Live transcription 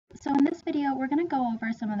So in this video, we're going to go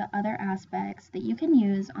over some of the other aspects that you can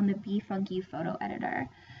use on the BeFunky photo editor.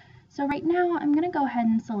 So right now, I'm going to go ahead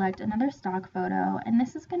and select another stock photo, and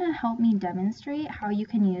this is going to help me demonstrate how you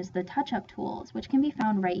can use the touch-up tools, which can be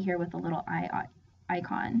found right here with the little eye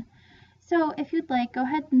icon. So if you'd like, go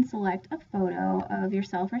ahead and select a photo of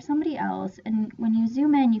yourself or somebody else, and when you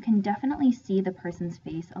zoom in, you can definitely see the person's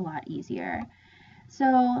face a lot easier.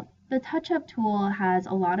 So the touch-up tool has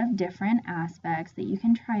a lot of different aspects that you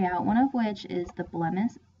can try out, one of which is the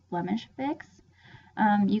blemish fix.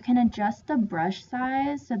 You can adjust the brush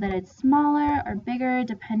size so that it's smaller or bigger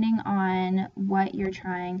depending on what you're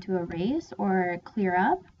trying to erase or clear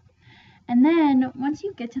up. And then once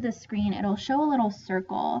you get to the screen, it'll show a little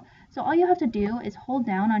circle. So all you have to do is hold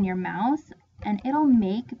down on your mouse and it'll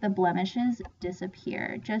make the blemishes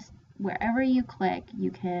disappear. Just wherever you click, you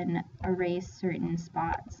can erase certain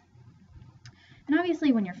spots. And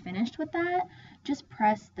obviously when you're finished with that, just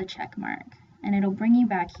press the check mark and it'll bring you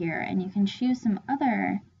back here and you can choose some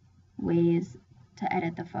other ways to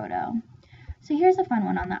edit the photo. So here's a fun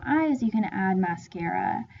one. On the eyes, you can add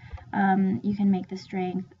mascara. You can make the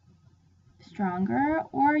strength stronger,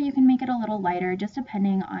 or you can make it a little lighter, just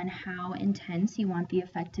depending on how intense you want the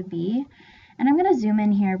effect to be. And I'm going to zoom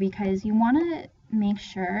in here because you want to make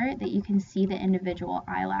sure that you can see the individual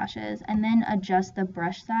eyelashes and then adjust the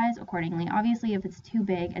brush size accordingly. Obviously, if it's too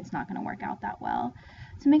big, it's not going to work out that well.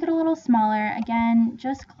 So make it a little smaller. Again,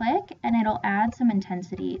 just click and it'll add some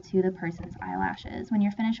intensity to the person's eyelashes. When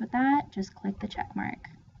you're finished with that, just click the check mark.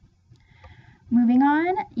 Moving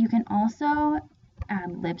on, you can also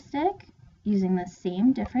add lipstick using the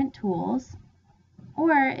same different tools,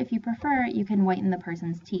 or if you prefer, you can whiten the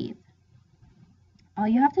person's teeth. All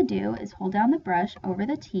you have to do is hold down the brush over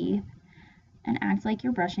the teeth and act like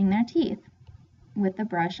you're brushing their teeth with the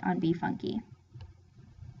brush on BeFunky.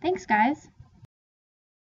 Thanks, guys!